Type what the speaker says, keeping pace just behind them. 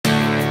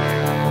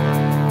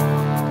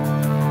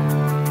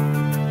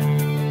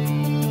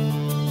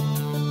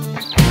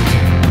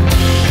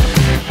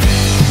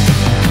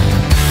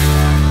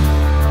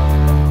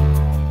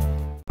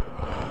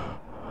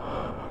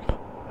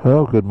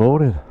Well, good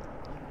morning.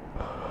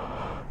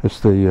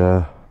 It's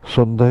the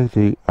Sunday,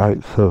 the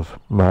 8th of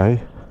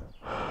May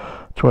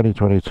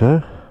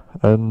 2022,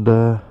 and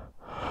I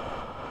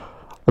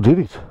did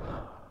it.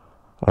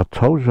 I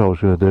told you I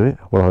was going to do it.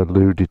 Well, I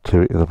alluded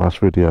to it in the last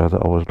video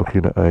that I was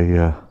looking at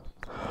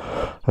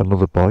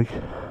another bike,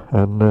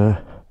 and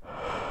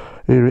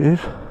here it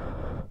is.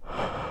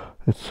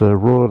 It's a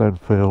Royal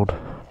Enfield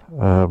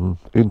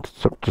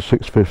Interceptor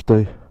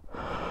 650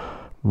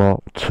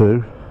 Mark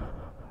II.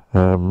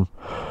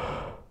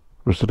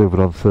 Was delivered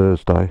on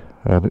Thursday,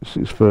 and it's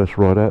its first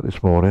ride out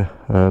this morning,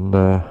 and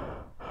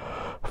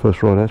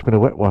first ride out's been a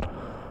wet one.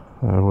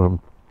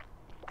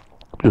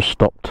 Just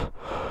stopped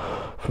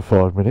for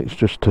 5 minutes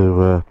just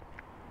to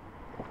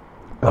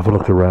have a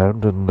look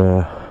around and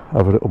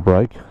have a little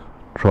break,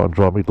 try and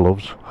dry my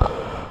gloves.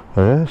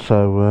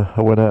 So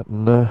I went out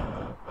and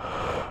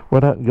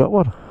got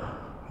one.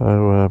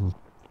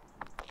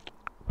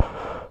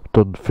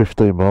 Done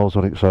 15 miles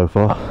on it so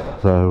far,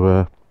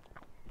 so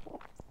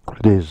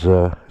it is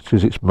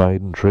its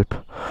maiden trip,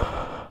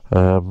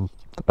 and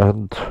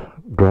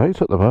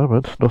great at the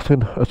moment.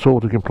 Nothing at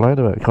all to complain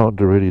about. Can't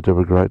really do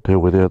a great deal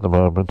with it at the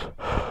moment.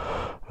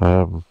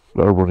 Got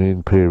a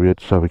running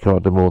period, so we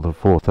can't do more than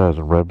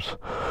 4,000 revs.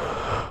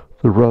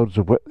 The roads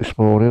are wet this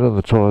morning and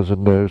the tyres are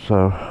new,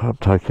 so I'm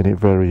taking it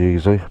very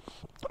easy,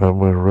 and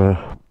we're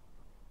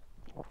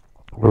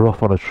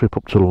off on a trip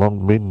up to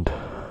Mynd.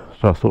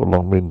 So I thought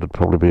Mynd would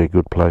probably be a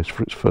good place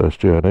for its first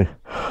journey.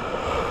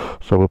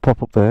 So we'll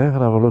pop up there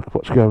and have a look at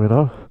what's going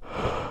on.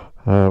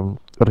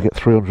 Got to get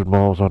 300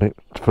 miles on it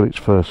for its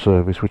first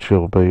service, which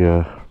will be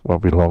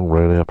won't be long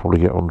really. I'll probably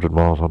get 100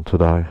 miles on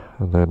today,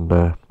 and then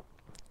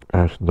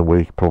out in the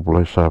week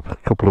probably. So a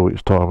couple of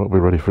weeks time it'll be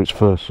ready for its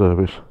first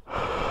service.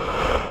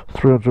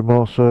 300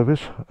 mile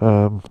service.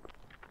 So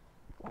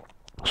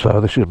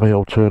this is my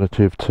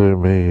alternative to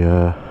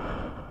my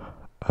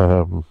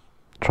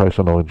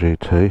Tracer 9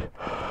 GT.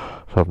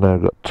 So I've now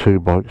got two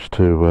bikes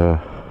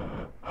to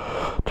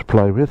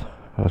play with.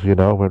 As you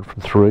know, I went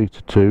from 3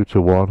 to 2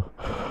 to 1,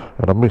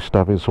 and I missed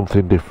having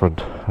something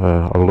different.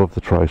 I love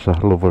the Tracer, I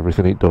love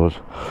everything it does,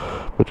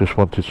 but just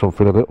wanted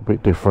something a little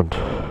bit different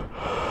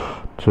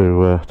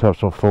to have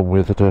some fun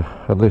with it,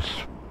 and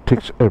this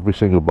ticks every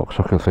single box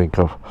I can think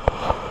of.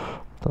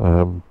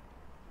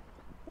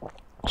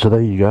 So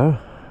there you go.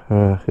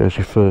 Here's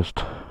your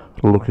first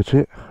look at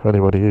it.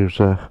 Anybody who's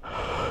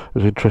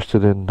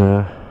interested in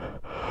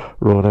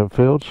Royal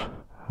Enfields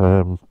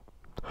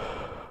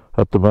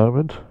at the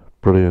moment,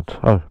 brilliant.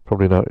 Oh,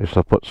 probably noticed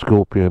I put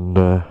Scorpion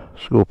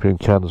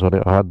cans on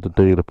it. I had the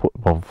dealer put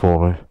them on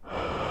for me,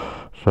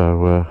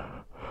 so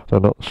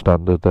they're not the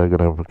standard. They're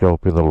going to go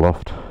up in the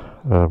loft.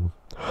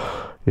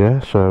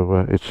 Yeah,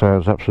 so it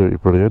sounds absolutely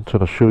brilliant,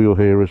 and I'm sure you'll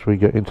hear as we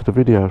get into the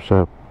video.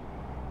 So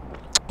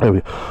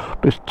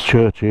this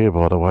church here,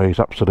 by the way, is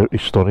absolutely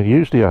stunning. He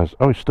usually has,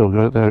 oh, he's still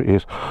got it, there it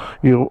is.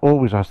 He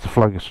always has the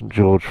flag of St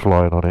George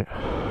flying on it.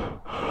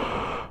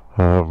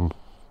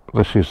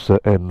 This is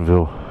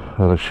Enfield,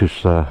 and this is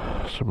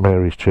St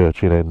Mary's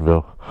Church in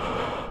Enfield.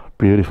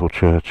 Beautiful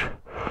church,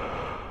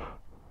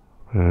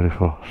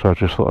 beautiful. So I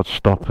just thought I'd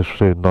stop. This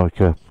seemed like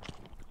a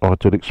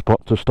idyllic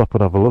spot to stop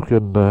and have a look,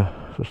 and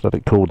just let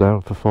it cool down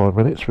for 5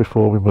 minutes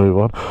before we move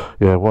on.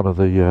 Yeah, one of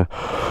the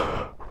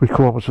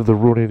requirements of the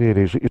running in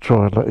is that you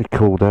try and let it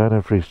cool down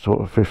every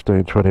sort of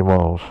 15-20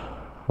 miles.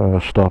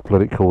 Stop,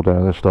 let it cool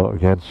down, then start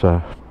again.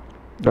 So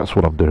that's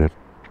what I'm doing.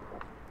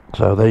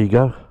 So there you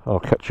go.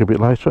 I'll catch you a bit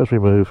later as we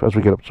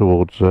get up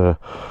towards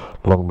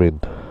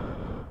Mynd.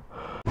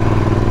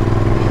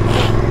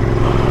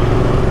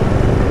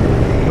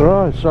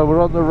 Right, so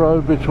we're on the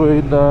road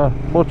between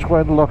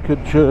Muchwenlock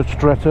and Church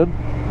Stretton,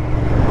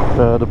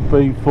 the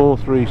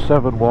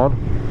B4371.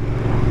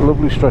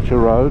 Lovely stretch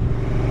of road.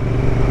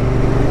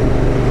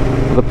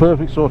 The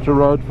perfect sort of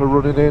road for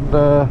running in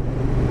the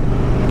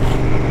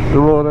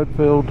Royal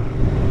Enfield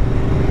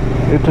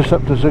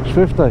Interceptor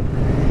 650.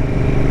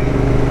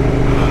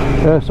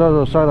 Yes, as I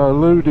was saying, I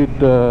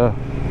alluded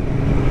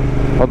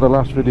on the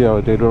last video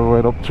I did when we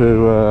went up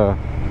to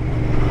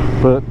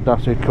Burton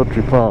Dasset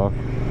Country Park,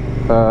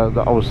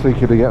 that I was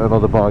thinking of getting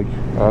another bike,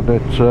 and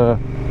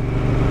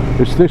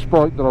it's this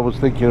bike that I was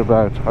thinking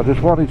about. I just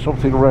wanted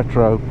something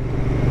retro,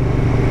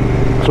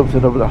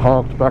 something that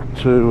harked back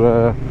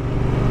to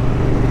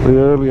the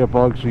earlier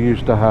bikes I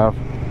used to have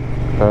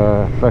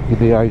back in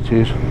the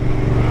 80s.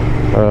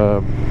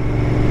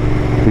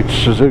 It's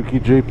Suzuki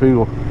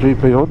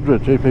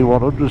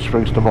GP100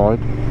 springs to mind,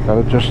 and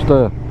I just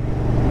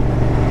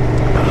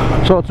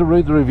started to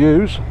read the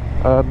reviews,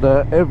 and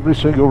every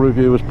single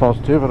review was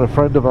positive. And a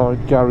friend of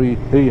mine, Gary,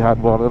 he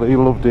had one and he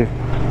loved it.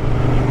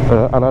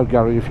 Hello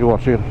Gary, if you're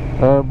watching.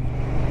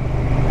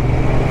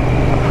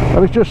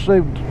 And it just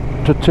seemed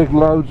to tick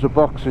loads of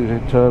boxes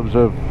in terms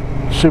of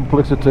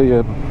simplicity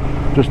and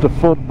just a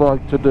fun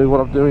bike to do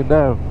what I'm doing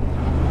now.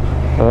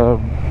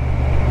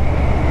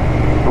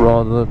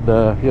 Rather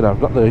than, you know, I've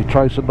got the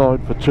Tracer 9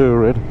 for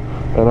touring,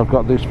 and I've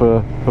got this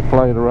for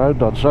playing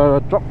around on. So I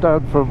dropped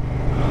down from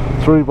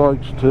 3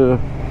 bikes to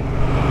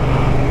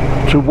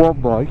one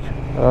bike,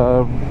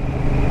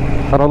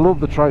 and I love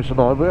the Tracer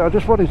 9, but I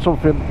just wanted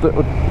something that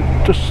would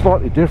just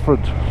slightly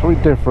different,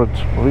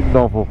 something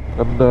novel,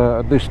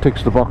 and this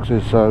ticks the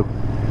boxes, so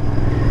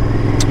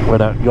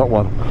went out and got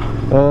one.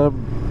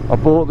 I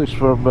bought this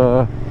from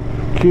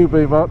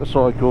QB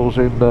Motorcycles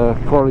in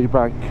Quarry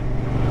Bank.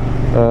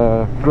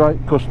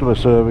 Great customer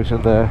service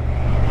in there.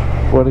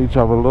 Went in to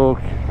have a look.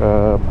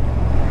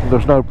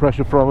 There's no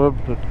pressure from them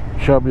to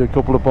show me a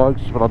couple of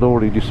bikes, but I'd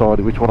already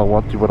decided which one I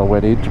wanted when I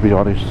went in, to be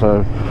honest.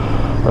 So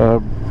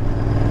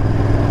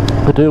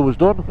the deal was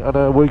done, and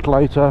a week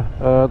later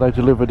they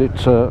delivered it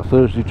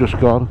Thursday just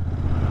gone,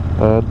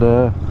 and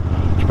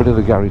it's been in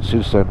the garage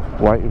since then,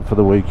 waiting for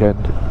the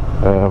weekend.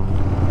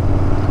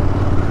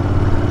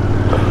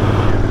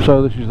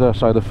 So this is,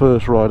 say, the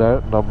first ride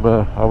out, and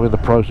I'm in the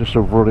process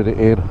of running it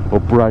in, or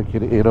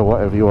breaking it in, or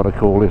whatever you want to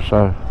call it.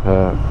 So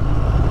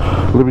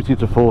limited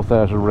to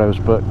 4,000 revs,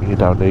 but you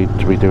don't need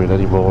to be doing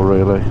any more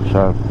really.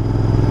 So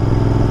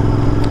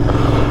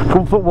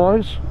comfort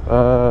wise,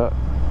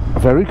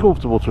 very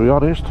comfortable, to be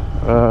honest.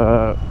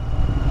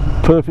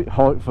 Perfect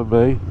height for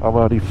me. I'm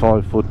only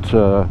 5 foot,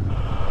 just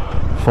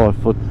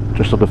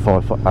under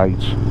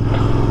 5'8".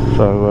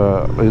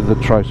 So the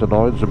Tracer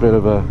 9's a bit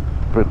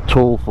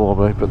tall for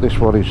me, but this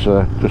one is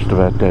just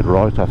about dead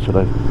right,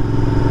 actually.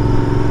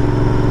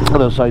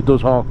 And as I say, it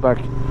does hark back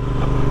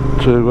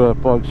to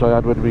bikes I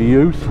had when I was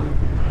youth,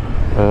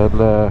 and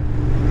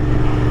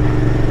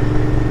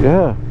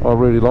yeah, I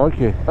really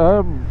like it.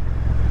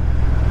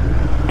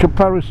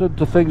 Comparison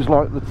to things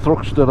like the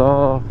Thruxton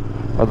R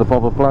and the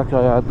Bobber Black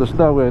I had, there's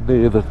nowhere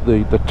near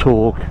the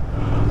torque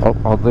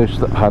on this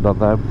that I had on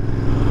them,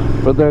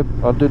 but then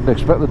I didn't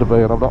expect there to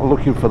be, and I'm not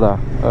looking for that.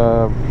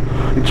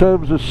 In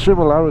terms of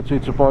similarity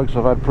to bikes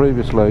I've had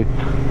previously,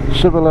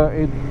 similar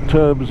in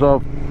terms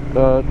of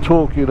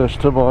torquiness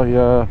to my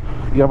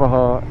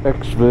Yamaha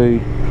XV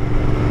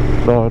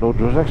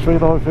 900, XV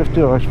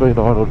 950 or XV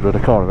 900, I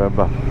can't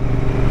remember.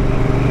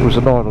 It was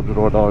a 900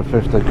 or a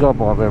 950, God,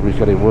 my memory's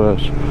getting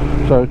worse.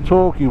 So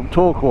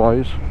torque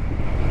wise,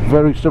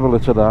 very similar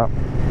to that.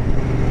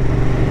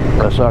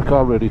 So I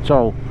can't really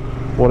tell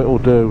what it will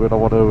do when I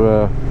want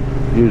to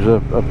use a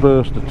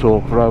burst of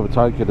torque for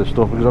overtaking and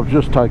stuff, because I'm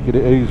just taking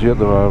it easy at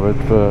the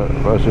moment for,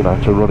 as you know,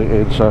 to run it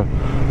in. So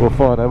we'll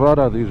find out, but I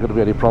don't think there's going to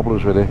be any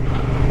problems with it.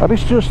 And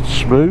it's just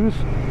smooth,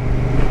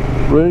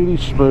 really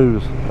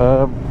smooth.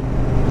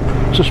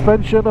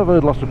 Suspension, I've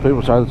heard lots of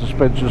people say the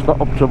suspension's not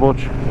up to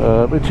much.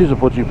 It is a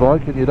budgie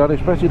bike and you don't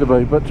expect it to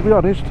be, but to be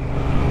honest,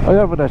 I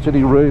haven't had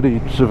any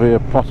really severe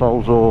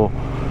potholes or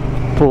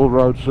poor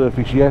road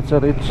surface yet,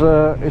 and it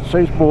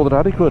seems more than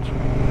adequate.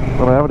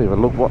 And I haven't even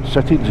looked what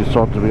settings it's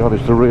on, to be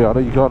honest. The rear, I know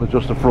you can't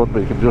adjust the front,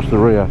 but you can adjust the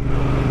rear,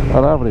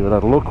 and I haven't even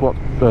had a look what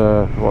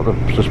the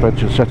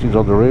suspension settings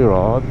on the rear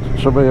are. And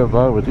to me at the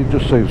moment it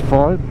just seems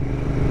fine.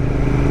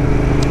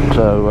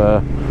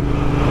 So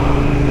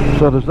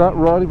so there's that.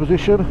 Riding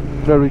position,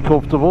 very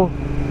comfortable.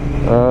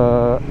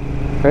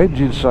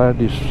 Engine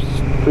sound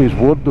is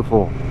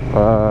wonderful.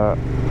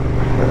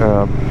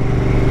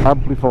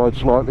 Amplified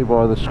slightly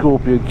by the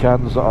Scorpion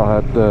cans that I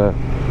had that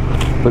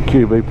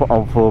QB put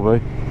on for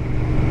me,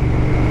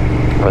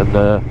 and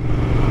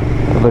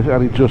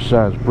it just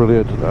sounds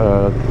brilliant.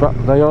 But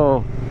they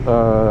are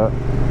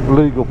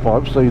legal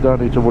pipes, so you don't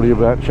need to worry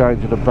about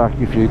changing them back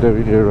if you're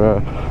doing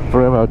your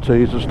for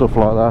MOTs and stuff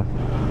like that.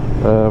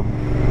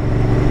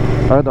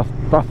 And the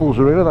baffles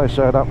are in, and they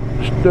say that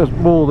there's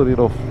more than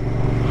enough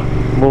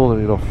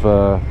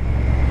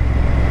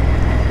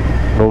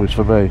noise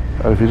for me.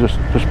 And if you just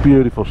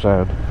beautiful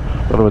sound. I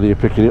don't know whether you're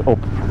picking it up,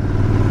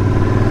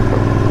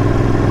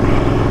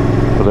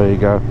 but there you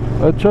go.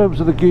 In terms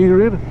of the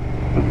gearing,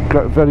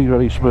 very,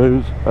 very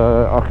smooth.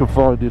 I can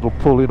find it'll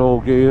pull in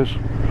all gears.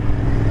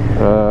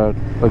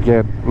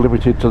 Again,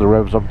 limited to the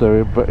revs I'm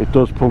doing, but it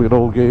does pull in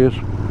all gears.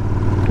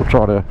 I'm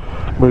trying to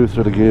move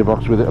through the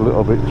gearbox with it a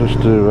little bit just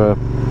to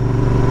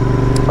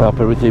help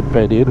everything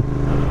bed in.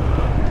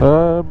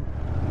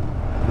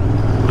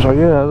 So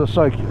yeah, as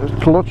I say,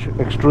 clutch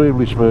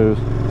extremely smooth.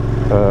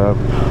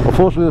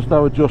 Unfortunately there's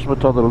no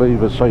adjustment on the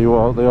levers, so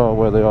they are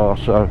where they are.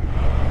 So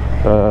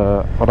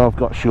and I've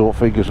got short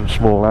fingers and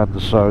small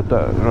hands, so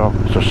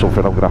it's just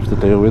something I'm going to have to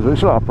deal with.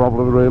 It's not a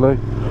problem really,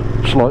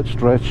 slight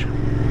stretch.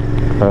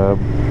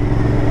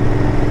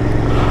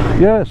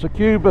 Yeah, so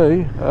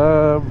QB,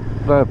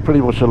 they're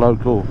pretty much a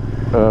local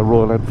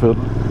Royal Enfield,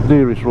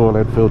 nearest Royal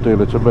Enfield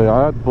dealer to me.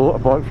 I had bought a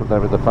bike from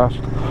them in the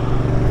past.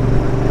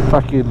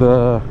 Back in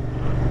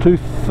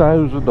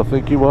 2000 I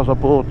think it was, I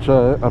bought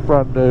a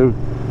brand new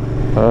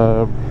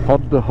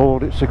Honda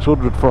Hornet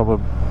 600 from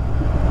them,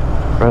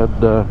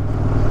 and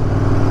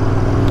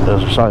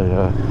as I say,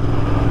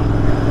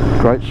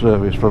 great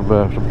service from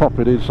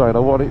popping in saying I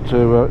want it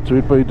to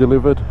be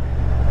delivered.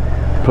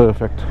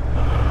 Perfect.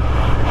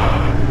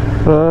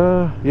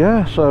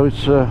 Yeah, so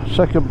it's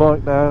second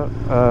bike now,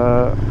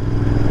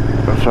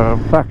 so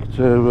I'm back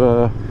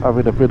to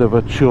having a bit of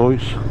a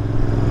choice.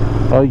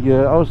 I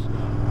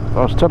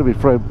was telling my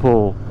friend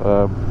Paul,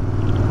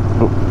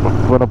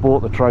 when I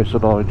bought the Tracer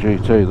 9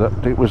 GT,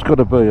 that it was going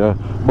to be a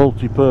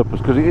multi-purpose,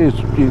 because it is,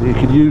 you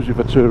can use it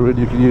for touring,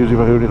 you can use it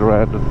for hooning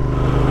around,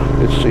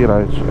 and it's, you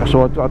know,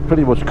 so I'd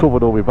pretty much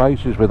covered all my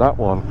bases with that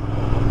one.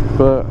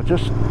 But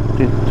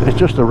it's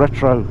just the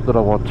retro that I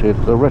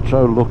wanted, the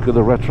retro look and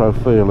the retro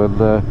feel, and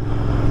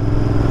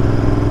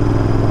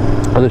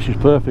this is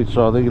perfect.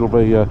 So I think it'll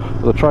be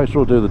the Tracer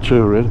will do the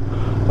touring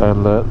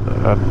and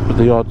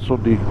the odd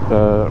Sunday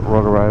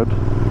run around,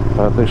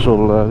 and this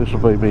will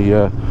be me.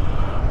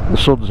 The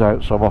sun's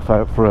out, so I'm off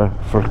out for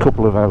a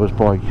couple of hours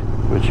bike,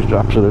 which is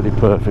absolutely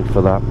perfect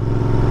for that.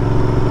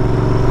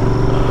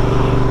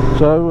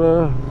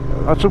 So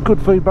I had some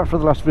good feedback from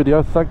the last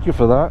video. Thank you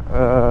for that.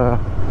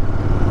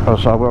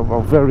 So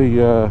I'm very.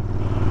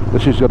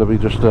 This is going to be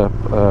just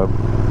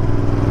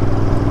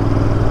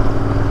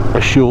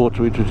a short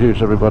to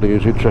introduce everybody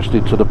who's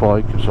interested to the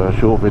bike. So a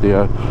short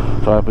video.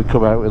 So I haven't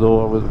come out with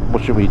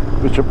much of me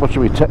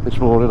tech this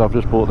morning. I've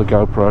just bought the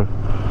GoPro,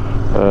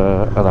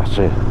 and that's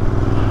it.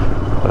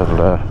 And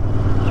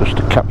just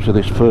to capture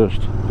this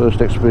first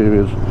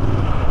experience.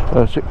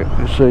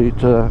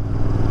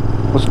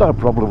 There's no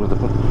problem with it.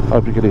 I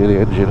hope you can hear the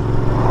engine.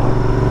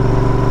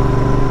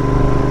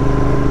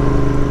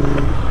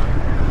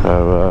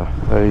 So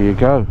there you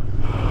go.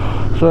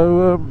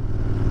 So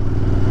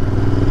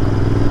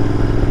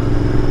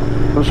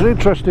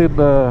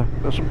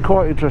there's some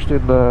quite interesting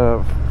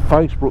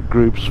Facebook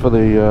groups for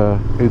the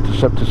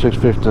Interceptor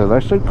 650. They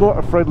seem quite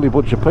a friendly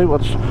bunch of people.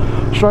 It's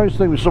a strange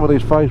thing with some of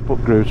these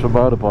Facebook groups for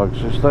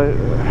motorbikes is I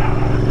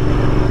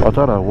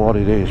don't know what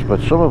it is, but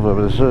some of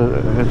them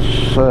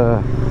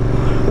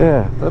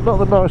yeah, they're not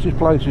the nicest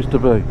places to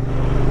be.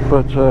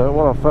 But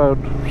what I've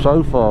found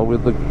so far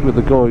with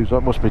the guys,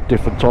 that must be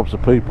different types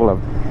of people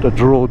and they're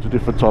drawn to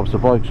different types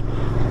of bikes.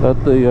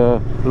 And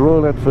the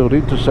Royal Enfield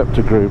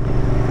Interceptor group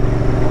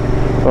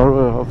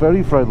are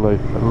very friendly,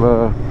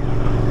 and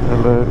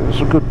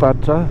some good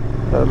banter,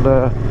 and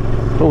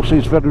it all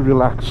seems very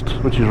relaxed,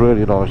 which is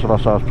really nice. And I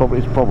say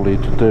it's probably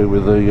to do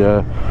with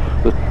the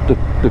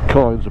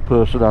kinds of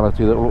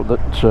personality that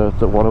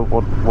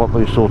want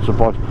these sorts of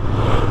bikes.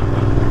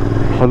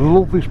 I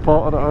love this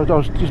part, and I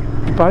was just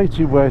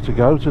debating where to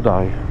go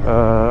today.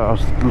 I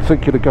was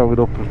thinking of going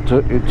up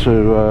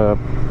into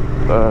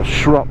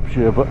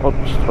Shropshire,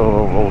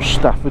 or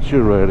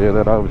Staffordshire really, and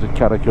then over to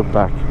Cannock and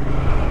back.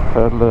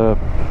 And I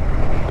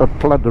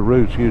planned a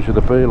route using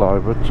the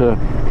B-line, but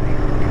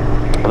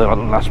then on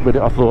the last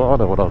minute I thought, I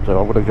know what I'll do.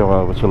 I'm going to go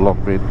over to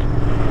Mynd,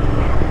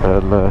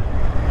 and I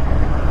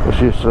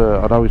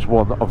know it's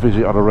one that I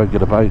visit on a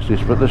regular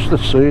basis, but the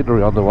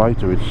scenery on the way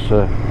to it,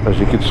 as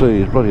you can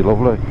see, is bloody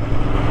lovely.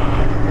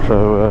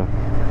 So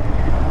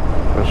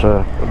it's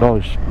a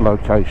nice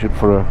location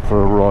for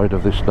a ride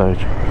of this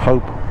stage.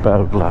 Hope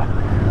Bowdler.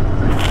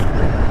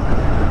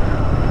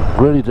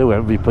 Really do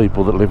envy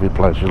people that live in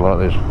places like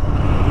this.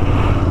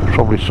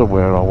 Probably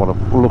somewhere I want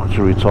to look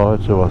to retire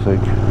to, I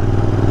think.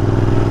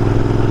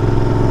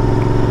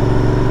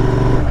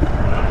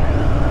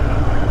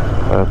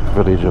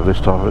 Village of this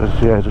time,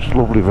 yeah, just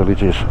lovely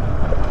villages.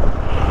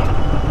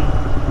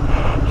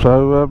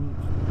 So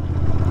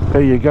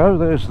there you go.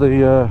 There's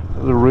the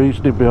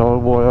reasoning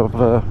behind why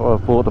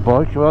I've bought the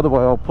bike. By the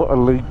way, I'll put a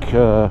link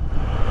to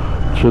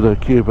the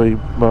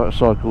QB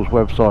Motorcycles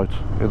website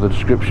in the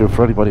description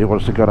for anybody who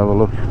wants to go and have a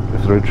look,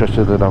 if they're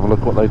interested in have a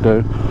look what they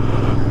do.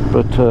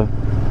 But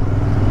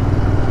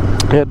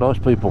yeah, nice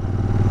people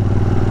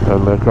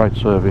and great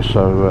service,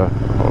 so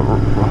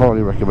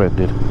highly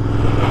recommended.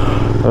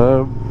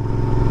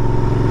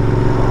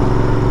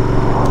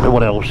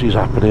 What else is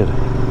happening?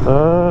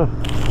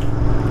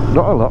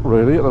 Not a lot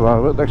really at the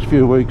moment. Next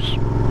few weeks,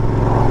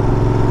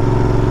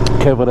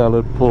 Kevin,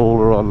 Ellen, Paul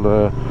are on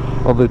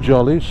the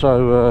jolly,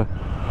 so I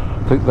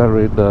think they're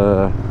in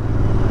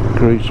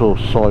Greece or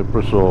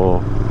Cyprus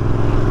or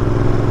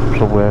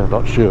somewhere,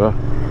 not sure.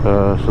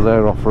 So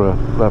they're off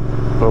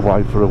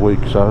away for a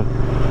week. So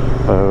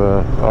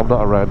I'm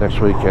not around next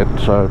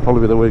weekend, so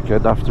probably the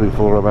weekend after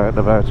before I'm out and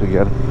about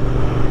again.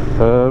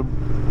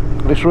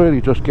 It's really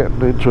just getting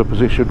into a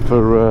position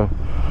for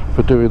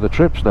doing the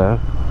trips now,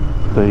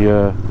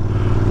 the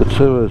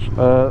tours.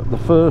 The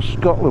first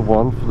Scotland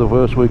one for the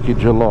first week in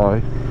July.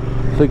 I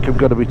think I'm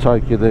going to be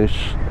taking this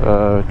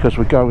because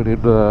we're going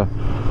in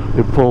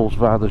Paul's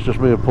van. There's just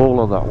me and Paul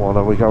on that one,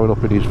 and we're going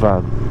up in his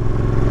van.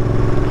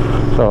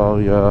 So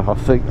I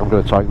think I'm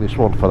going to take this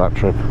one for that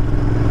trip.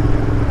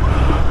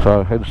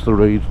 So hence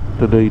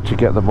the need to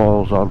get the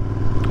miles on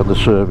and the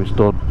service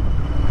done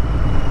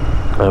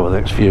over the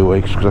next few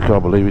weeks, because I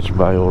can't believe it's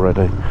May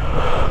already.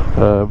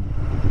 And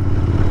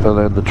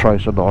then the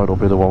Tracer 9 will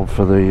be the one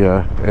for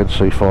the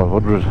NC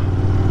 500.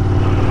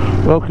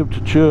 Welcome to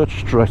Church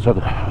Street and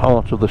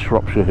heart of the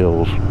Shropshire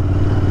Hills.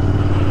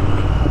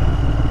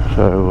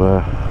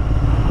 So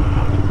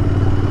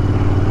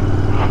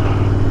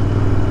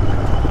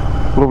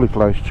lovely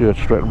place, Church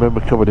Street. I remember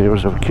coming here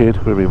as a kid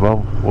with my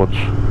mum once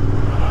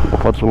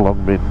up onto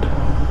Long Mynd.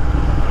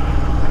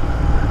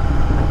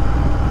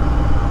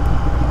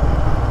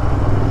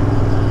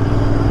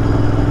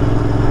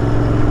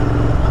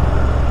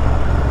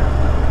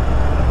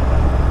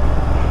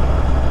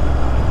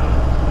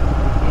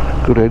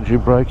 engine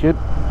braking.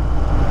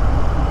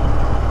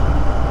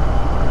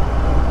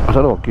 I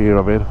don't know what gear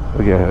I'm in.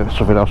 Again,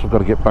 something else I've got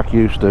to get back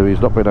used to is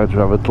not being able to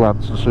have a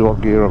glance and see what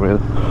gear I'm in.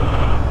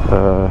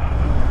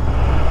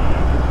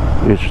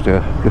 You just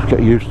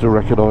get used to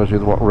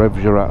recognising what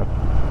revs you're at,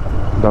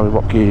 knowing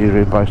what gear you're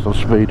in based on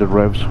speed and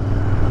revs,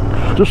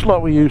 just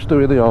like we used to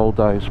in the old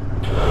days.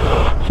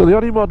 So the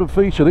only modern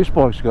feature this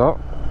bike's got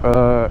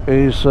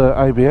is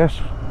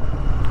ABS.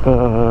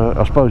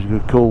 I suppose you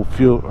could call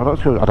fuel. I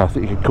don't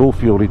think you can call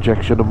fuel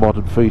injection a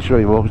modern feature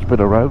anymore. It's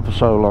been around for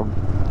so long.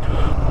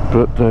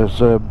 But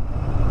there's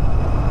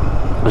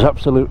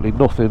absolutely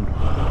nothing.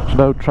 There's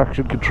no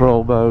traction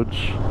control modes.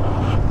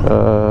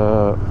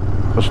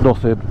 There's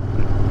nothing.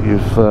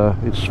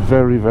 It's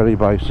very, very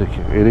basic.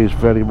 It is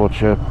very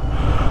much I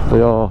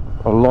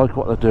like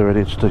what they're doing.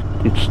 It's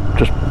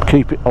just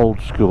keep it old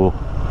school,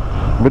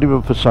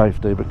 minimum for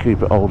safety, but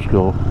keep it old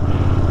school.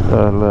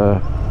 And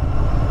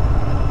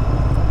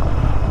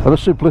the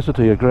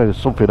simplicity, again, is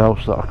something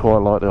else that I quite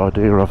like the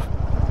idea of.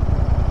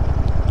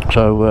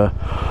 So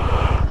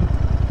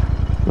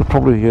there'll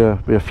probably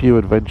be a few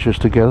adventures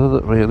together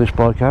that me and this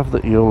bike have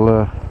that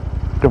you'll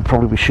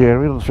probably be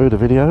sharing through the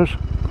videos.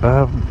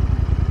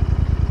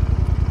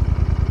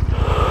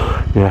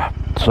 Yeah,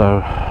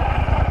 so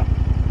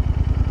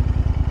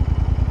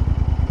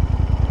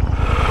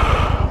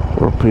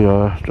we're up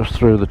here just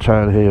through the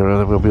town here, and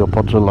then we'll be up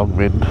onto Long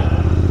Mynd.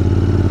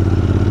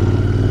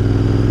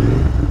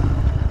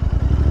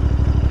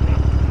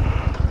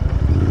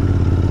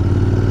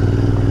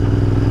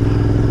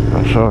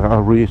 So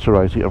I'll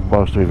reiterate it on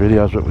most of my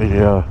videos, but we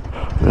are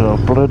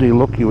bloody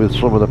lucky with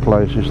some of the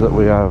places that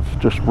we have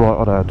just right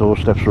on our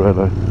doorsteps,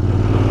 really,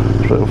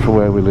 for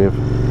where we live.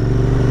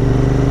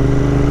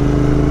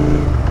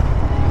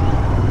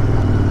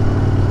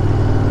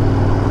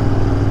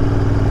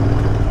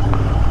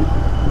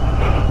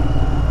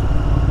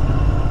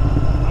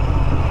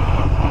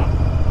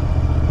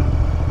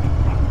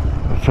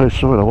 I'll tell you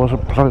something, I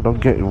wasn't planning on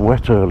getting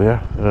wet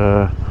earlier.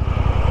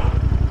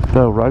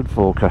 No rain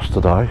forecast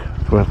today.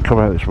 Well, come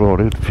out this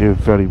morning, a few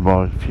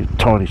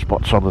tiny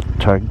spots on the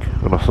tank,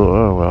 and I thought,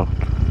 oh well,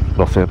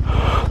 nothing.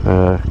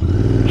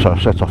 So I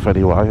set off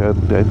anyway,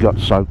 and it got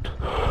soaked.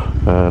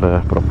 But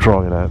I'm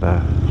trying out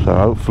now, so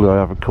hopefully I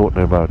haven't caught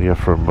pneumonia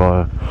from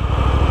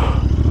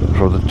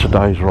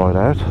today's ride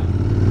out.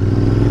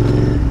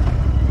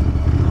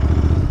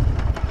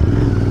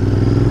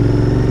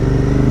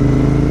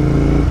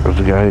 As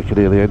again, you can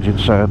hear the engine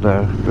sound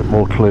now a bit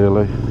more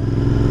clearly.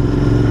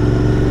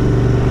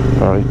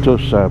 Oh, it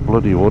does sound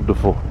bloody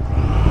wonderful.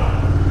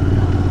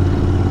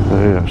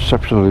 Yeah,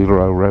 exceptionally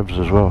low revs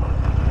as well.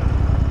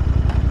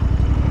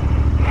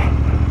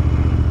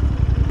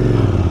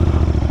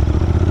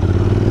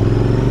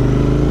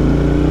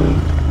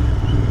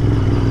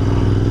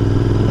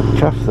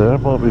 Calf there,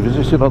 might be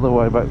visiting on the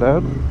way back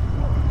down.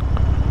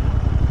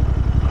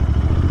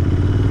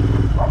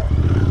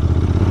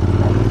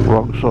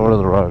 Wrong side of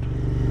the road.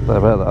 How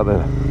about that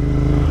there?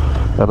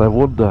 And I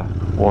wonder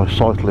why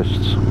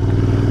cyclists.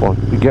 Well,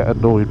 we get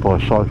annoyed by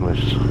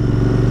cyclists.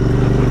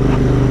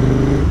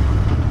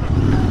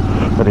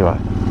 Anyway,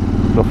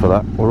 enough of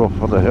that. We're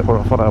off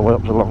on our way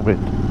up to Long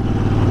Mynd.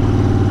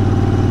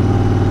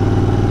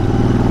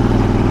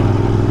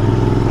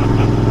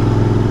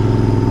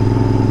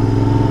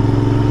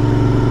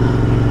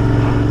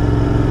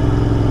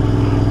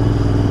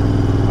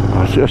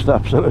 I just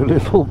absolutely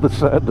love the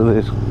sound of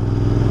this.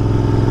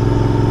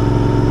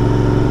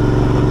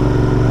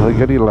 I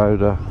think any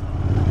louder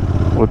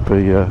would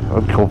be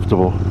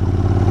uncomfortable.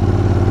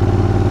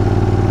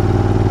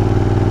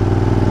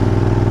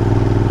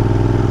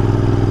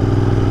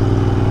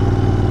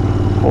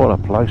 What a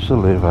place to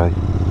live, eh?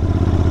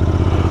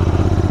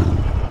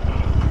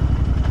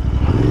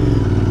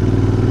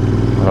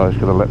 Oh, he's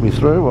going to let me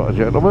through, what a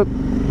gentleman.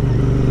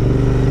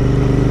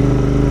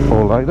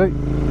 Or lady.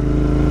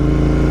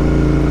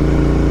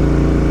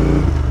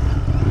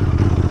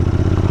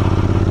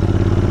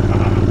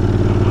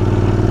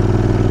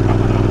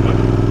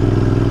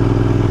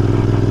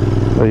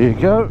 There you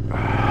go,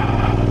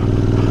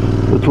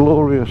 the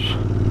glorious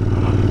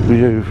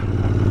view.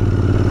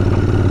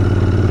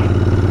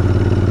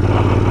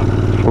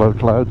 Low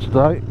clouds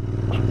today,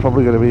 it's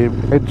probably going to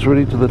be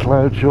entering into the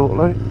clouds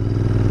shortly.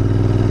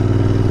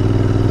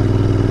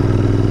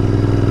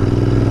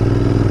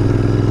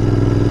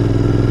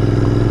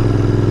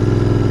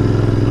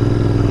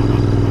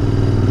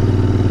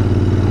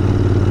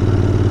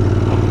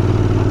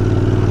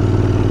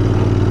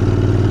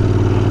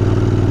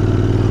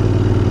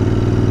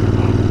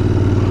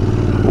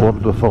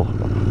 Wonderful.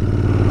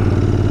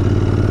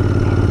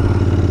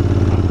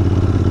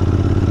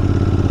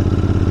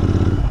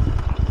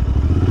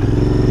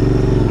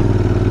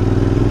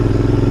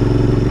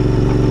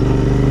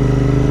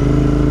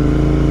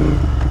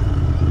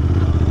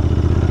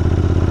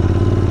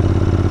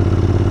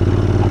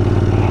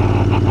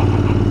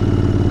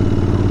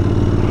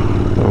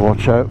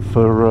 Watch out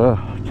for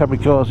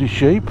kamikaze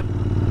sheep.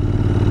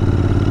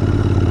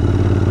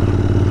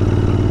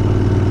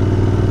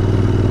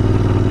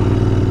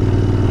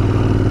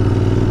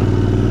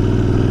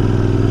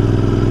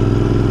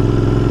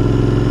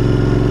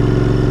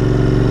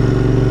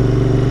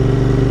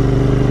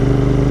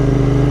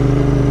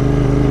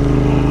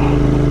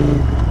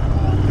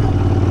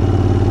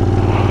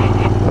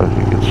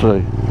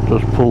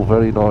 pull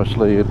very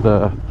nicely in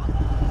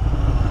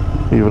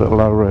even at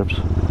low revs.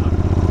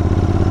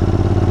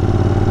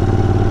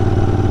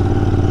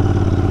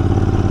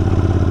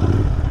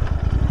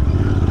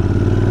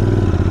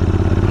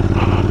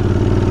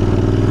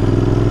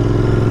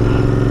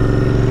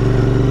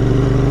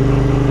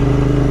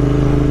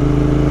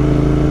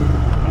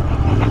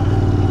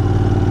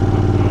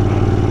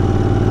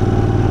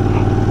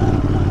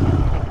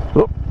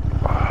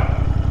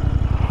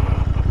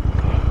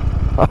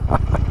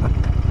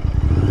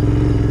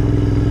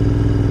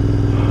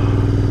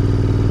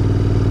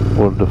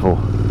 Wonderful.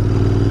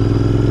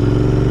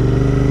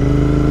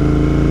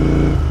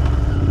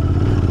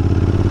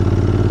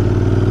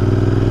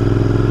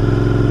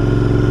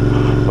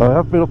 I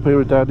have been up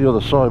here and down the other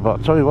side, but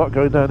I tell you what,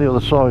 going down the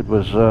other side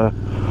was a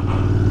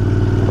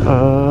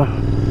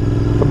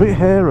bit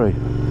hairy,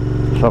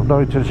 so I've no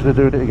intention of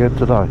doing it again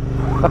today.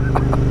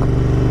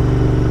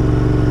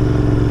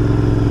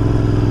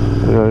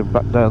 Going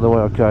back down the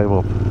way I came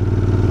up.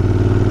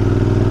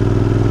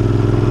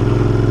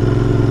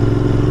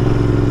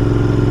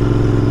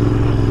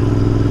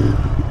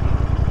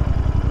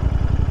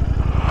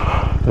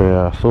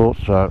 Yeah, I thought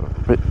so. A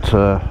bit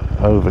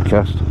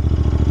overcast.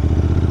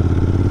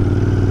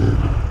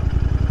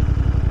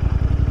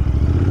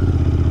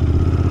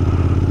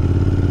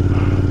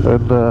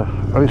 And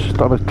at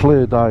least on a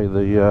clear day,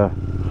 the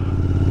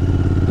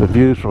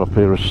views from up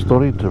here are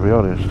stunning, to be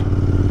honest.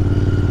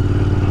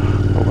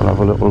 But we'll have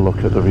a little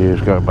look at the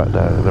views going back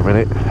down in a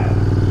minute.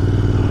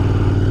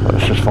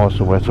 Let's just find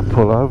somewhere to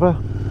pull over.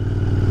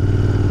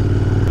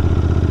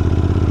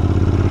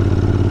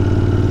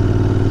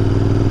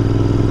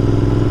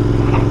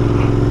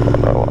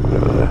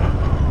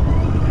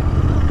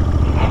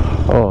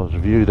 Oh,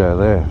 there's a view down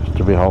there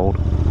to behold.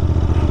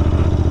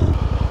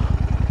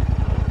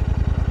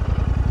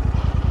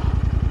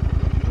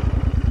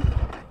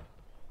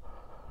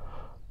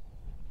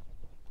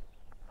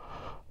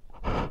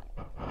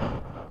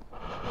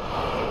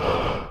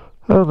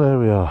 And there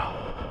we are.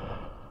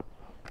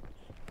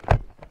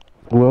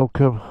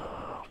 Welcome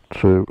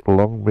to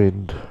Long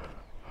Mynd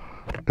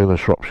in the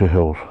Shropshire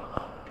Hills.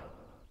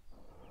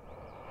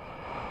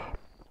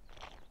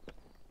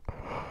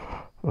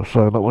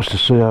 So not much to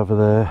see over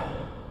there.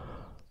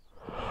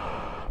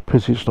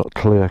 Pity it's not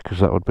clear, because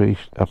that would be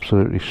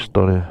absolutely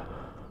stunning.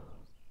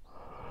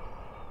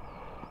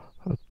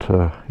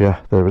 But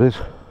yeah, there it is.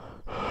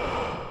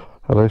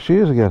 And there she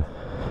is again.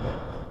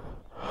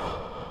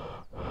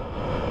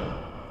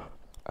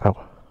 Ow.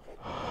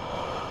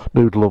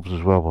 New gloves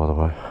as well, by the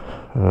way.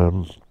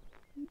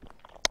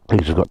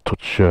 These have got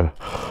touch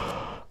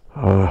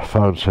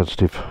phone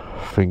sensitive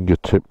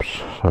fingertips,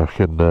 so I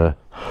can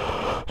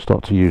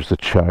start to use the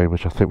chain,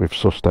 which I think we've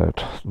sussed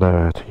out now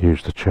how to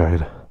use the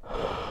chain.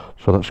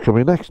 So that's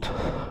coming next.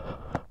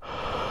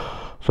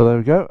 So there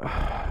we go.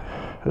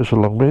 It's a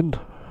Long Mynd.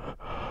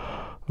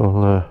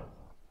 I'll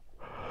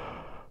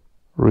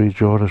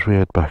rejoin as we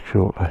head back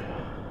shortly.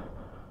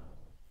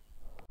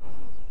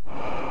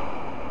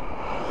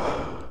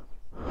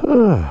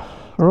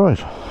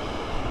 Right.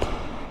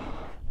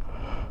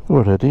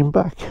 We're heading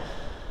back.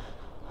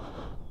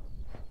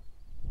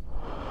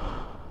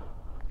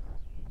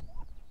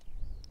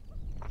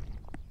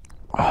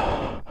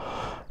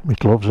 My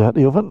gloves out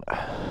the oven.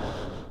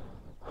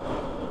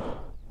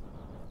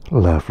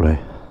 Lovely.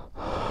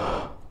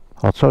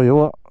 I'll tell you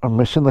what, I'm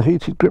missing the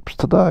heated grips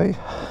today.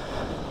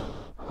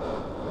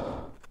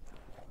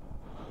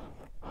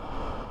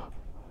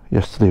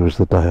 Yesterday was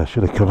the day I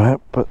should have come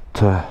out, but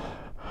it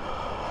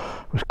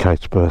was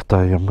Kate's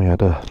birthday and we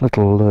had a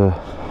little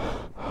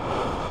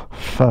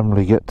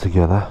family get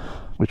together,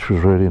 which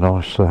was really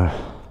nice, so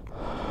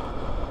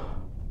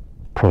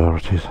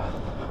priorities.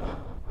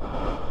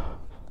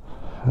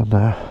 And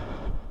now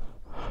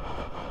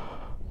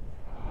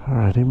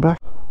we're heading back.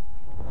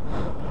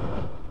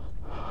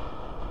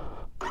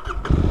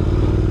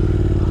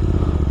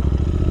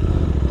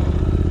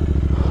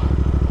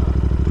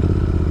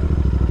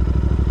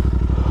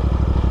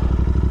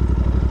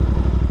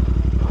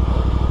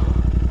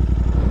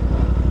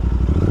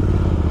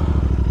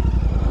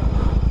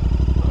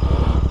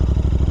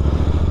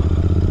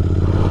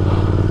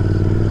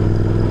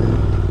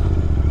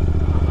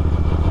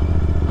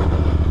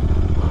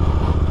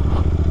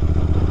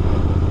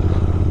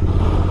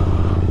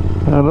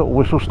 A little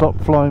whistle stop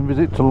flying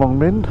visit to Long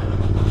Mynd,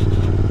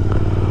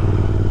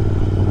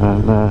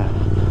 and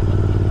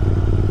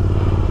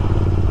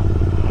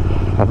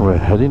we're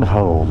heading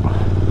home.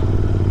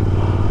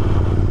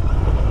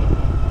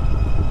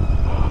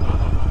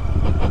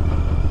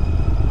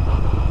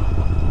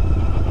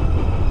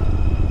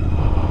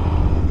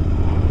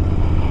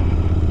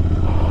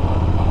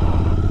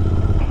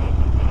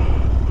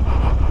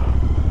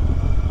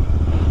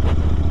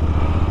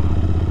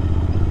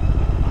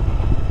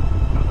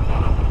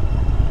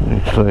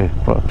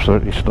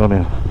 Absolutely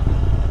stunning.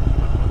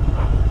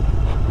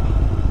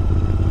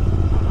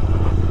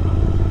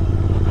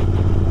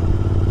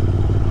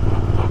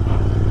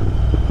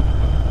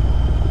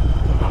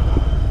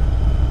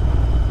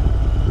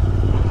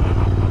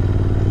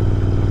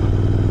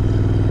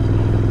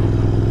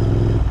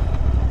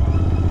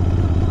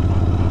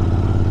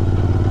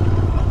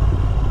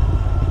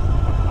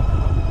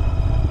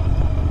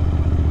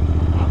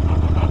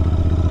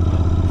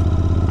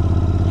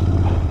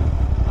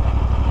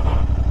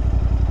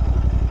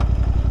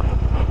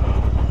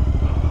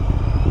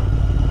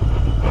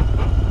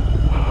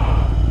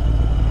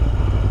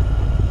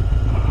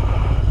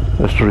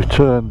 This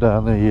return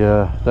down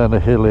the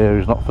hill here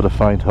is not for the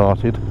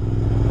faint-hearted.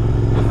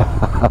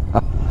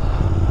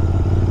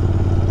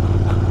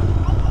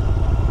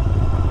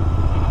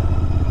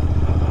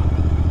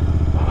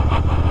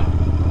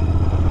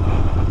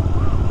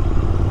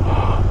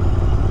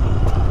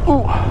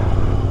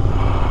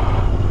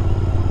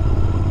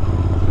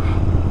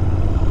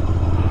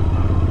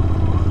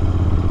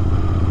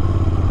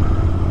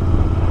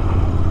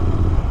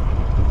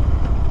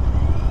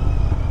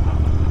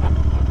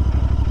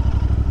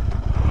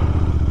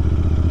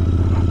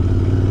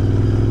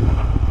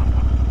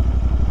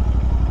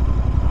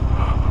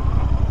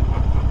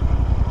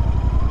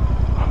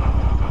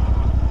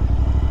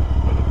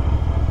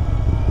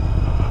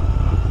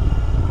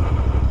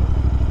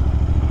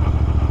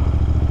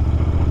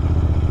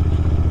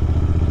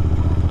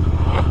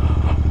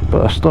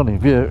 But a stunning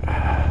view.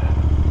 I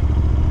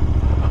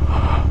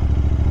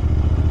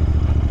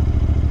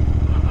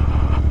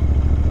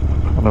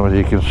don't know whether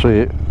you can see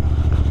it.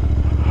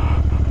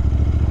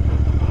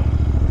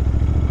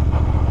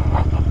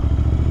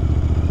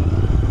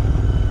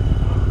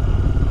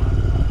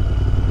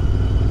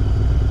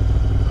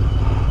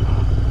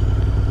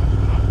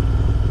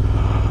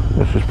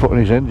 This is putting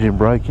his engine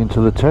brake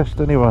into the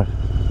test anyway.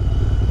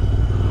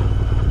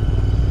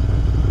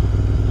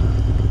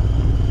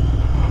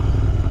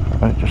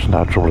 Ain't just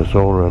natural at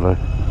all, really.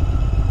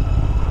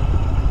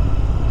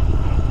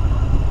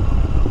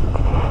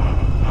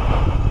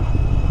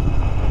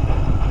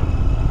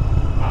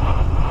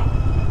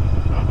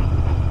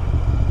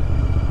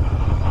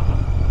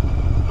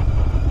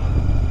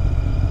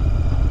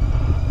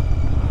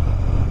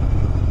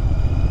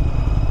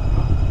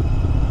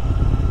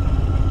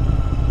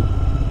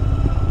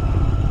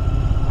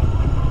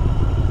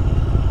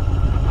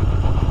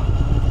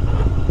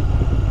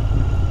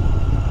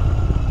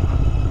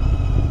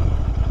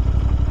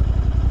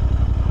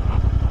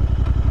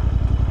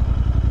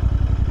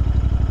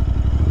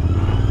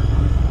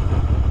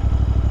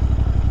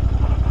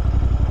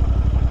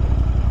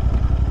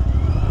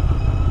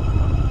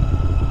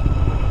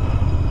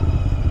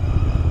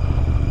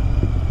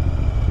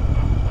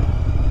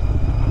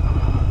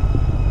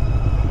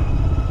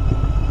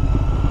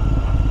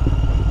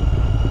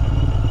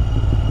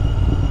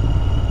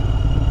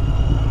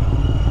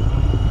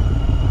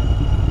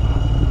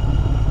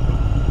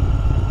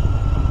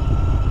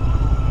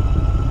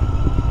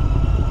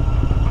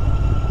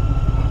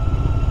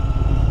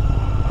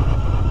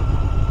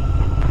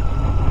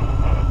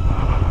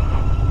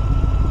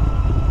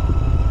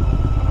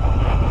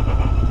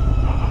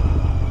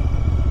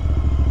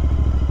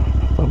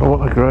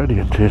 What the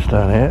gradient is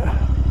down here.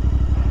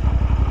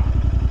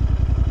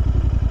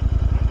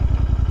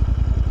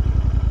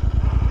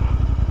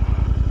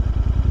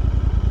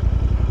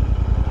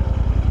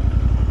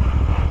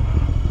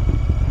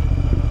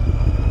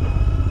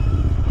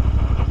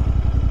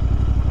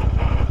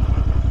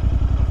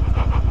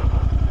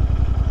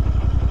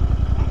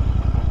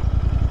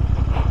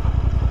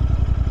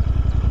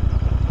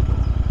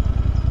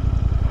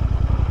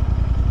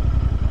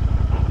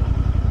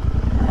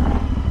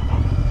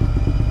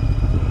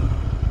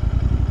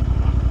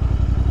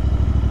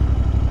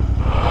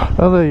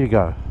 Oh, there you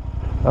go.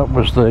 That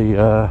was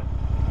the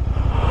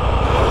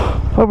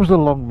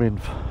long Mynd.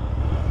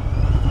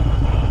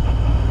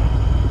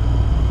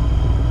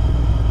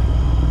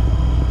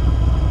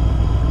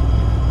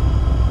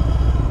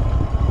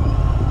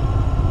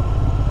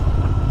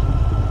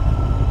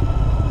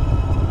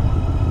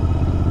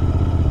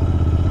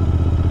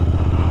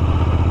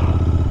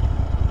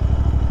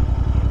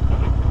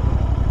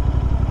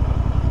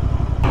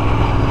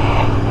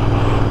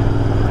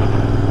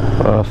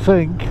 I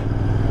think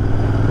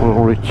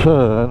we'll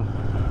return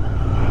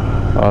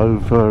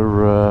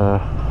over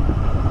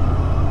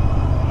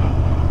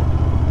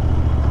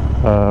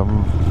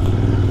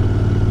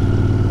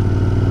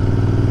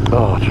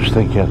just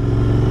thinking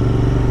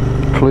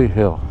Clee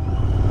Hill,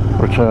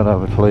 return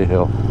over Clee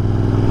Hill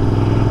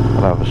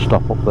and have a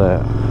stop up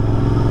there.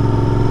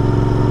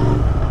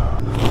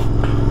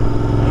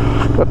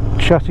 Got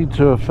chatting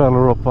to a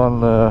fella up on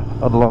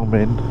Long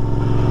Mynd,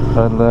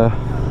 and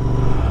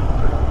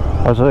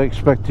as I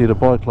expected, a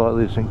bike like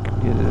this,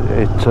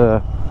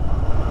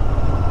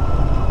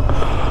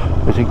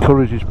 it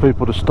encourages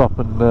people to stop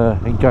and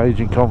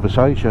engage in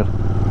conversation,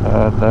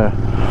 and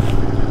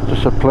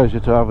just a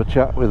pleasure to have a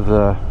chat with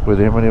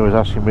him, and he was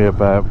asking me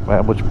about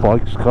how much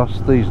bikes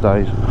cost these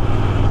days,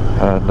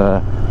 and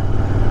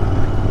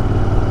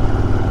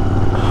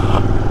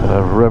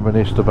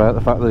reminisced about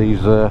the fact that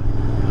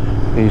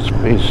his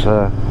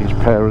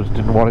parents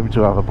didn't want him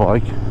to have a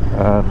bike,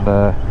 and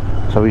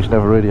so he's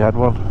never really had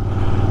one.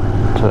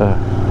 But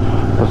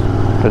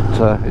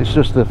it's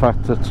just the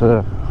fact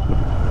that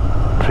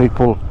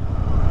people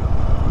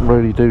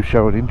really do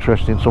show an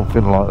interest in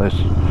something like this,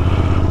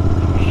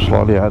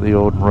 slightly out of the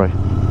ordinary,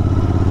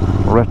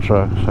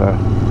 retro. So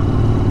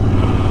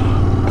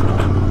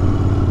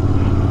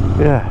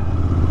yeah,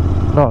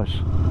 nice.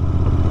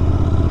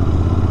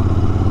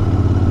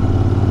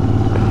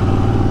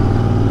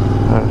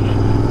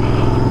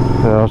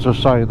 Yeah, I was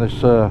just saying this.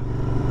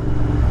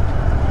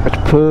 It's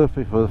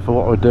perfect for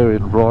what we're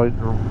doing, right?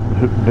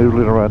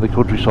 Noodling around the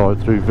countryside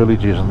through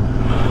villages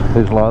and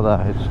things like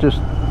that. It's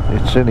just,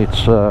 it's in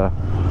its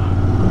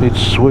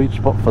sweet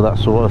spot for that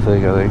sort of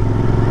thing, I think.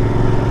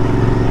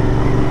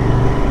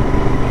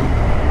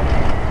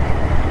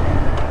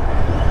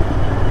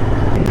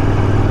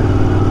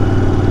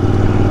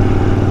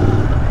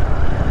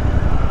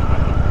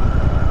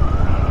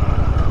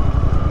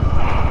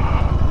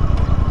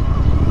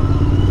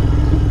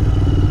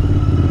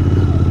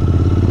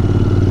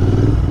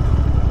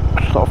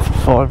 Stop for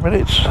 5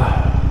 minutes.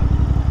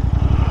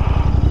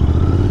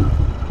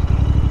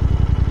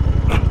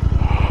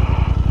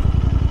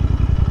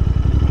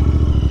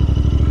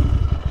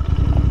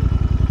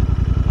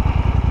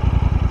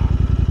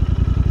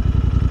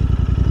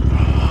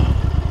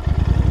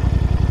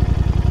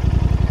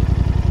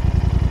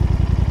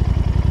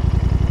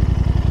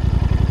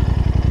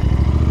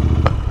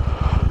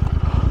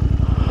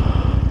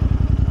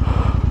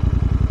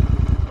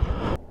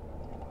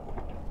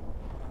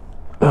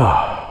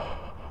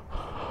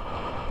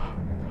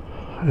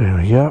 There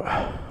we go.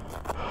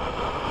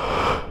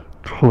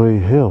 Clay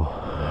Hill.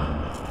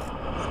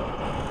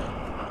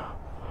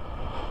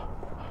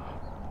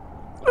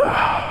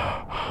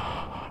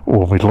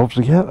 Warm my gloves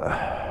again.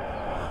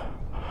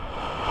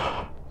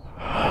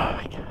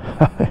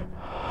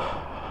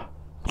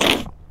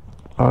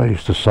 I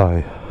used to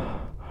say,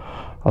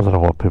 I don't know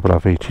why people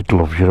have heated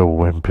gloves, you're a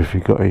wimp if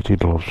you've got heated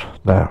gloves.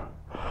 Now,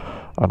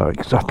 I know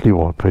exactly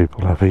why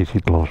people have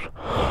heated gloves.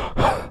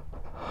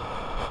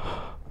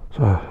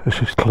 So this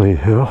is Clay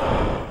Hill,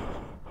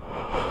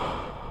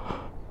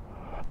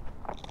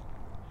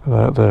 and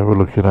out there we're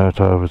looking out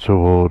over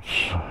towards,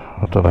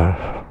 I don't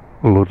know,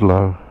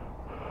 Ludlow,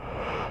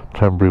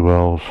 Tenbury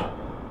Wells.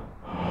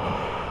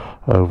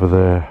 Over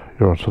there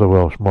you're onto the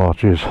Welsh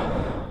Marches,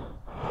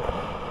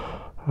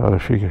 and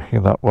if you're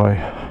in that way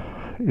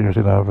you're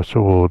heading over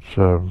towards,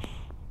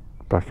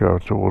 back over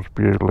towards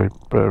Bewdley,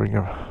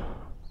 Birmingham.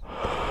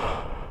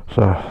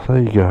 So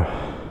there you go,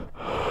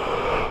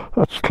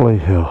 that's Clay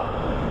Hill.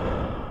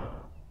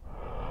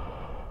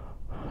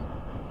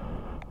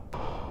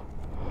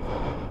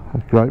 A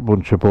great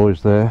bunch of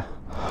boys there.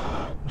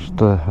 Just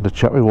had a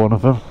chat with one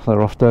of them.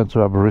 They're off down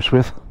to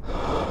Aberystwyth.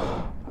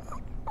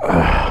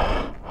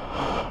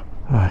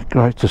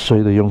 Great to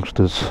see the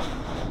youngsters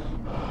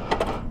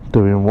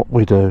doing what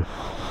we do.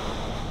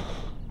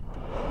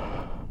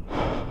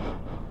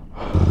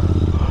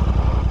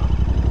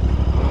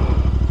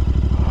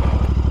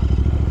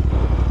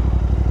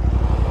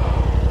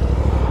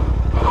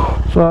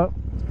 So,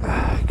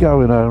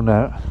 going home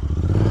now.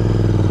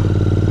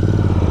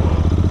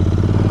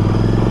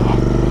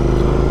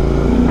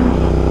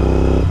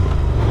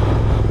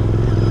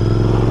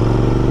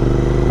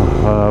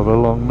 Over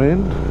Long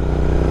Mynd,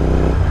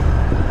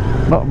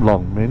 not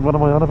Long Mynd, what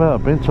am I on about?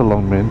 I've been to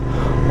Long Mynd.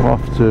 I'm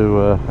off to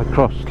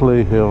across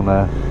Clay Hill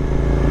now.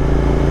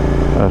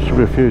 Should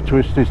be a few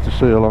twisties to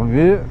see along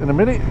here in a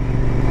minute.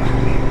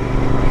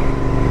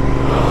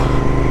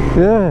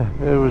 Yeah,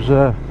 there was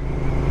a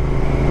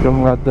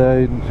young lad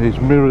there, his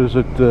mirrors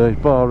had, his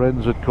bar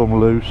ends had come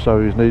loose,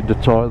 so he's needed to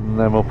tighten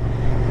them up.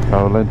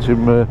 I lent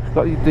him,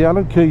 got the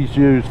Allen keys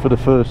used for the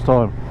first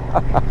time.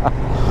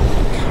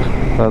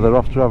 So they're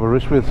off to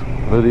Aberystwyth,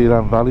 the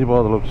Elan Valley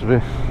by the looks of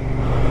it.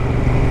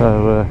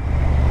 So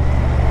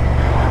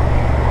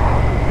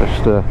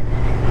just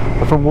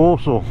they're from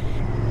Warsaw.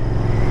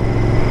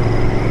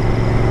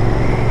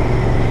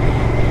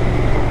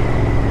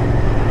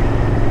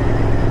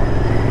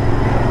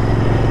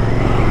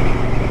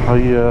 I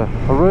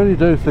really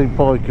do think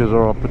bikers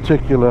are a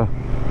particular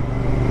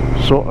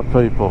sort of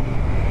people.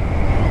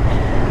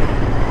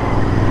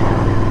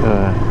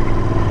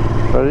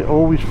 Very,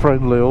 always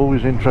friendly,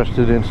 always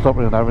interested in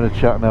stopping and having a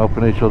chat and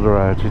helping each other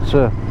out. It's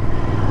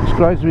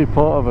great to be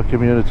part of a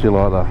community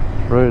like that,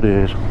 it really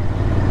is.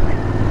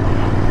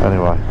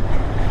 Anyway,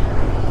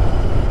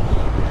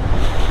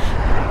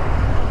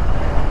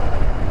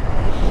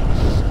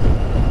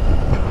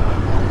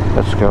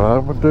 let's go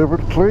home and do a bit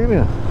of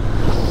cleaning.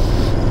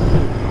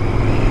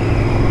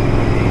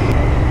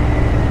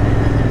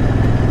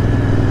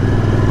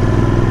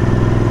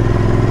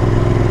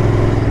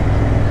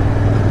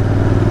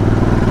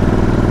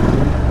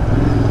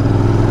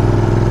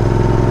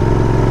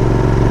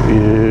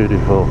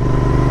 Beautiful.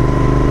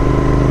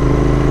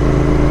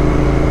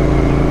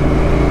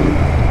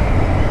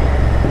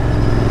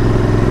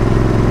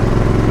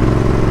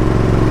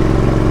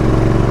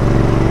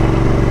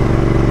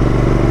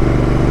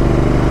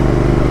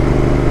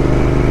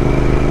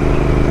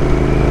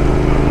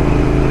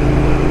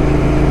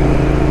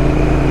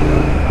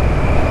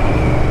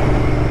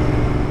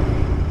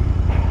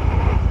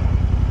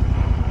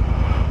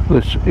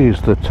 This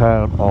is the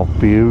town of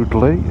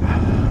Bewdley.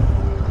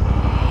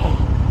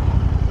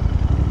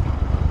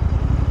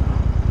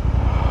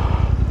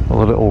 A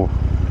little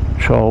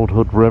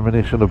childhood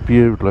reminiscent of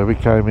Bewdley. We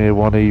came here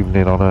one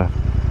evening on a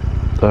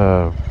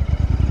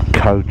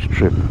coach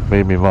trip, me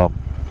and my mum.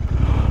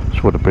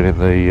 This would have been in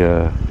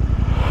the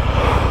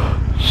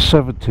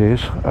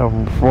 70s,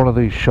 and one of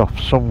these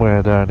shops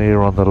somewhere down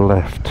here on the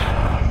left,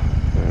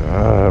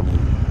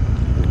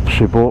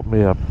 she bought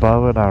me a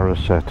bow and arrow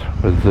set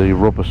with the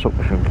rubber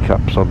suction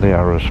caps on the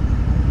arrows.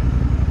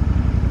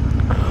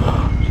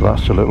 So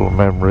that's a little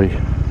memory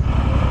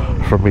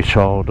from my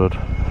childhood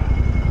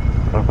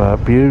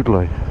about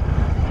Bewdley.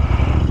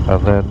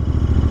 And then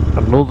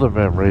another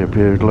memory of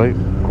Bewdley,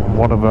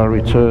 one of our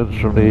returns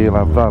from the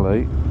Eland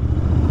Valley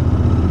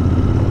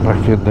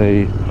back in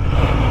the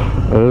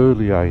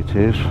early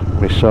 80s.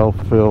 Myself,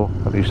 Phil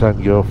and his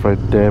then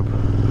girlfriend Deb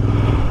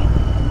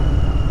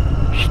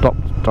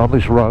stopped on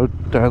this road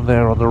down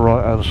there on the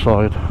right hand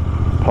side,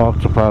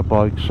 parked up our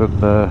bikes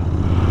and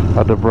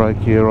had a break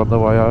here on the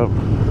way home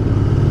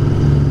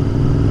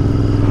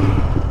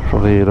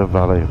from the Eland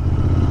Valley.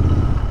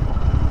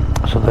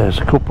 So there's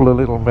a couple of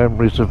little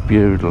memories of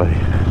Bewdley.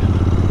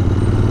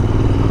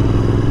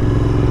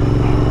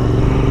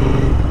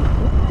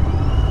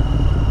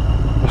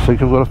 I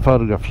think I've got a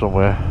photograph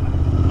somewhere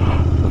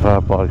of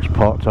our bikes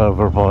parked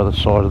over by the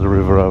side of the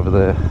river over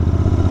there.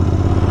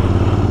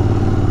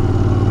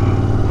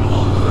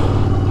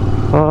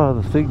 Oh,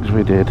 the things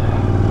we did.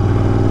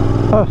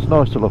 Oh, it's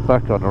nice to look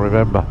back on and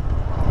remember.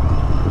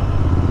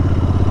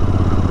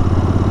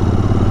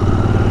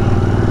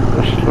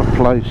 Just the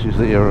places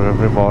that you're a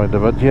reminder.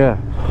 But yeah,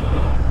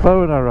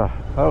 bow and arrow,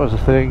 that was the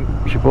thing.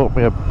 She bought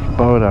me a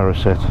bow and arrow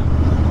set.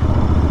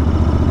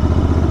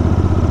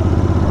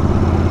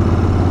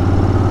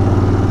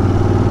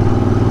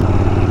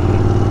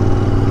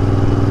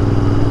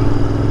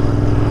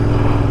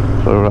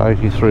 So we're at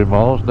 83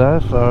 miles now,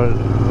 so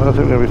I don't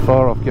think we're going to be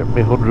far off getting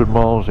me 100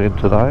 miles in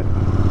today.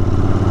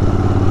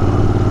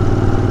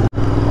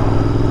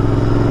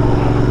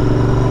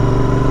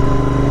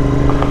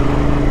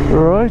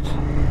 Right,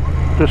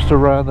 just to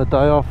round the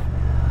day off,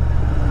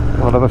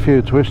 I'll have a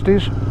few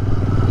twisties,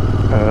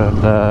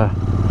 and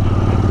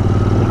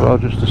well,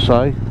 just to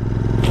say,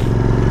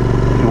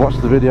 if you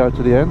watched the video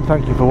to the end,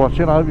 thank you for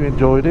watching. I hope you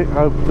enjoyed it.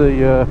 I hope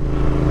the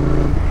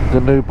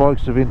new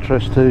bike's of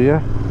interest to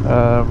you.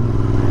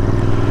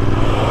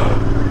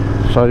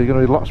 So you're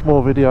going to be lots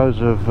more videos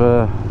of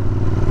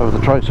the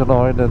Tracer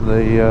 9 and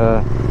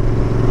the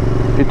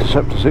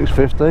Interceptor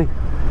 650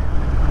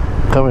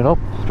 coming up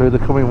through the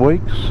coming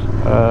weeks.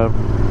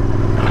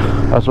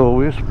 As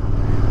always,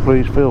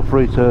 please feel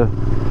free to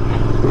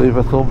leave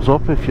a thumbs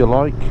up if you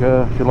like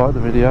the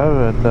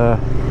video, and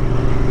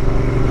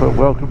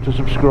welcome to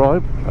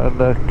subscribe,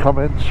 and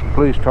comments,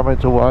 please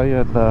comment away,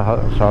 and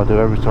so I do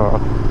every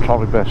time. I try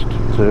my best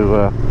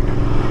to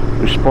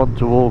respond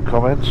to all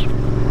comments,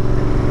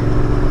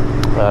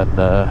 and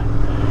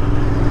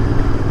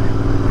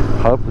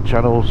hope the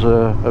channel's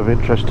of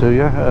interest to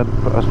you, and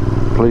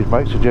please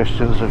make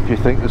suggestions if you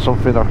think there's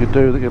something I could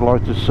do that you'd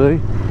like to see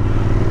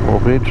or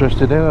be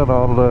interested in, and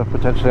I'll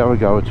potentially have a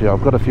go at you.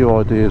 I've got a few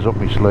ideas up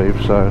my sleeve,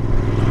 so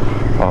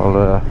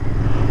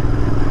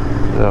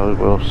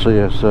we'll see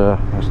as the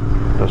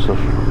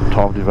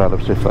time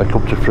develops if they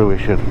come to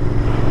fruition,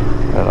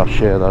 and I'll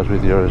share those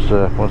with you as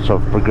once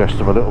I've progressed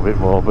them a little bit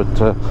more.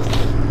 But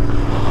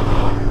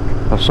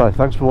I'll say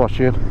thanks for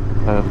watching,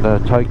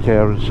 and take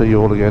care, and see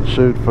you all again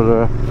soon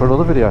for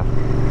another video.